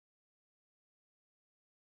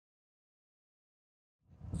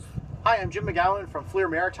Hi, I'm Jim McGowan from FLIR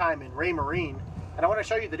Maritime in Raymarine, and I want to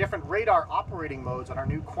show you the different radar operating modes on our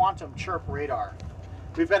new Quantum CHIRP radar.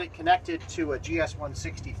 We've got it connected to a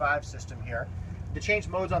GS165 system here. To change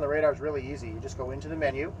modes on the radar is really easy. You just go into the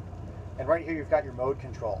menu, and right here you've got your mode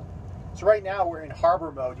control. So right now we're in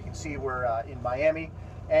Harbour Mode. You can see we're in Miami,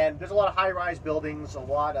 and there's a lot of high-rise buildings, a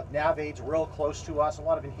lot of nav aids real close to us, a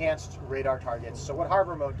lot of enhanced radar targets. So what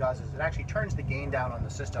Harbour Mode does is it actually turns the gain down on the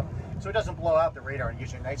system so it doesn't blow out the radar and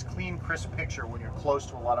gives you a nice clean, crisp picture when you're close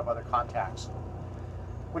to a lot of other contacts.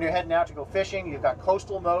 When you're heading out to go fishing, you've got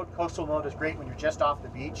Coastal Mode. Coastal Mode is great when you're just off the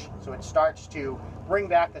beach, so it starts to bring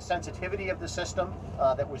back the sensitivity of the system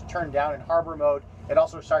that was turned down in Harbour Mode. It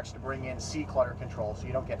also starts to bring in sea clutter control so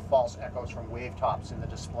you don't get false echoes from wave tops in the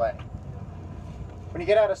display. When you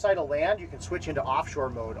get out of sight of land, you can switch into Offshore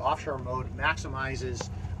Mode. Offshore Mode maximizes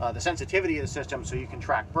the sensitivity of the system so you can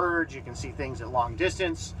track birds, you can see things at long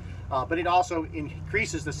distance, but it also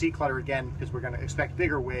increases the sea clutter again because we're going to expect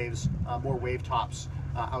bigger waves, more wave tops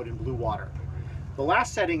out in blue water. The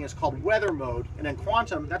last setting is called Weather Mode, and in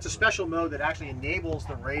Quantum, that's a special mode that actually enables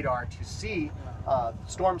the radar to see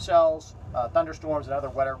storm cells, thunderstorms, and other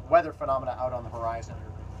weather phenomena out on the horizon.